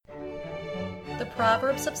The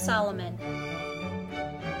Proverbs of Solomon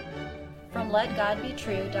from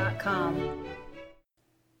LetGodBetrue.com.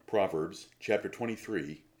 Proverbs chapter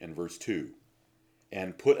 23 and verse 2.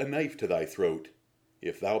 And put a knife to thy throat,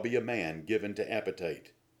 if thou be a man given to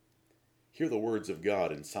appetite. Hear the words of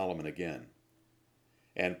God in Solomon again.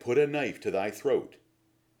 And put a knife to thy throat,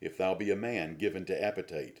 if thou be a man given to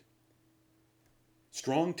appetite.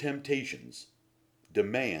 Strong temptations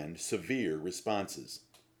demand severe responses.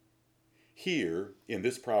 Here, in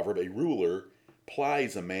this proverb, a ruler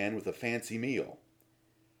plies a man with a fancy meal.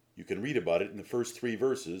 You can read about it in the first 3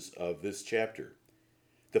 verses of this chapter.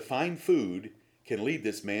 The fine food can lead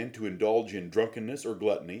this man to indulge in drunkenness or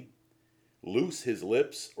gluttony, loose his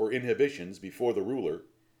lips or inhibitions before the ruler,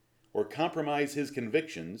 or compromise his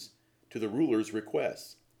convictions to the ruler's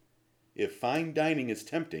requests. If fine dining is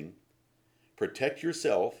tempting, protect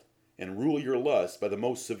yourself and rule your lust by the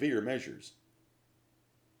most severe measures.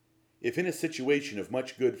 If in a situation of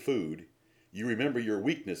much good food, you remember your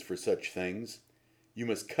weakness for such things, you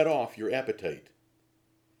must cut off your appetite.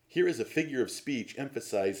 Here is a figure of speech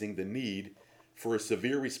emphasizing the need for a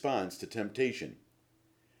severe response to temptation.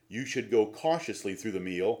 You should go cautiously through the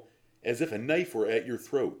meal as if a knife were at your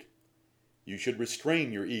throat. You should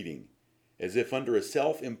restrain your eating as if under a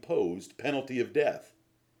self-imposed penalty of death.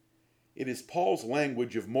 It is Paul's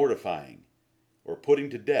language of mortifying, or putting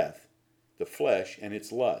to death, the flesh and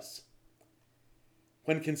its lusts.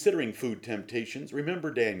 When considering food temptations,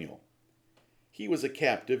 remember Daniel. He was a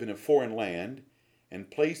captive in a foreign land and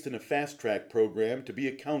placed in a fast-track program to be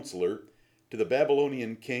a counselor to the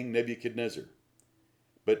Babylonian king Nebuchadnezzar.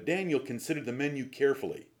 But Daniel considered the menu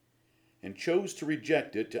carefully and chose to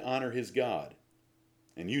reject it to honor his God.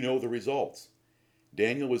 And you know the results.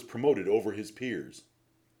 Daniel was promoted over his peers.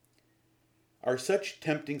 Are such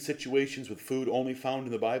tempting situations with food only found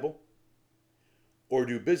in the Bible? Or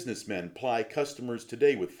do businessmen ply customers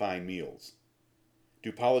today with fine meals?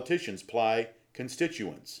 Do politicians ply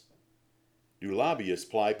constituents? Do lobbyists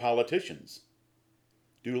ply politicians?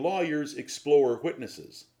 Do lawyers explore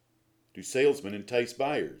witnesses? Do salesmen entice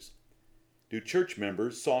buyers? Do church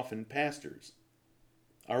members soften pastors?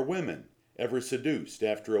 Are women ever seduced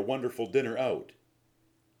after a wonderful dinner out?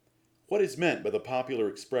 What is meant by the popular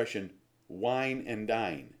expression, wine and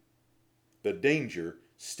dine? The danger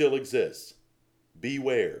still exists.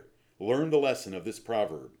 Beware. Learn the lesson of this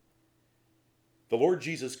proverb. The Lord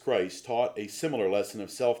Jesus Christ taught a similar lesson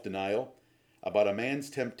of self-denial about a man's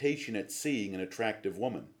temptation at seeing an attractive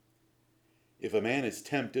woman. If a man is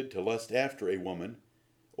tempted to lust after a woman,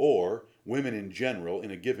 or women in general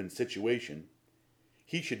in a given situation,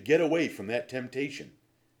 he should get away from that temptation.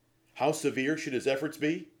 How severe should his efforts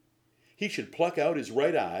be? He should pluck out his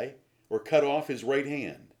right eye or cut off his right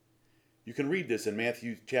hand. You can read this in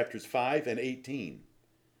Matthew chapters 5 and 18.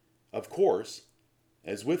 Of course,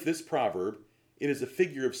 as with this proverb, it is a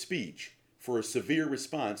figure of speech for a severe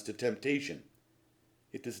response to temptation.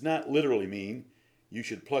 It does not literally mean you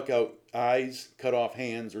should pluck out eyes, cut off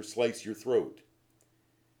hands, or slice your throat.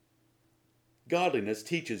 Godliness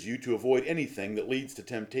teaches you to avoid anything that leads to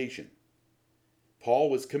temptation.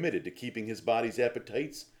 Paul was committed to keeping his body's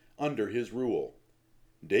appetites under his rule.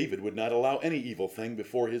 David would not allow any evil thing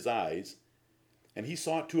before his eyes, and he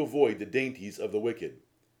sought to avoid the dainties of the wicked.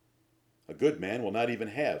 A good man will not even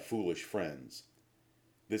have foolish friends.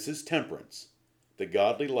 This is temperance, the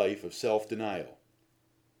godly life of self-denial.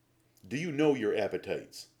 Do you know your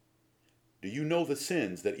appetites? Do you know the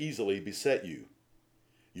sins that easily beset you?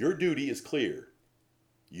 Your duty is clear.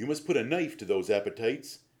 You must put a knife to those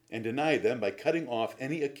appetites and deny them by cutting off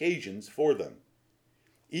any occasions for them,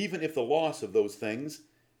 even if the loss of those things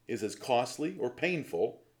is as costly or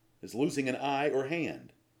painful as losing an eye or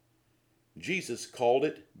hand. Jesus called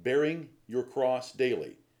it bearing your cross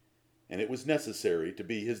daily, and it was necessary to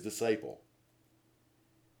be his disciple.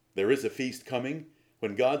 There is a feast coming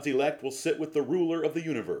when God's elect will sit with the ruler of the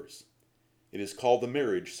universe. It is called the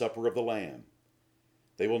marriage supper of the Lamb.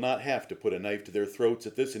 They will not have to put a knife to their throats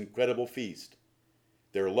at this incredible feast.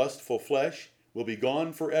 Their lustful flesh will be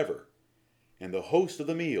gone forever, and the host of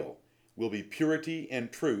the meal will be purity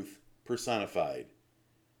and truth personified.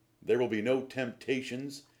 There will be no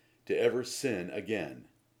temptations to ever sin again.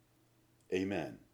 Amen.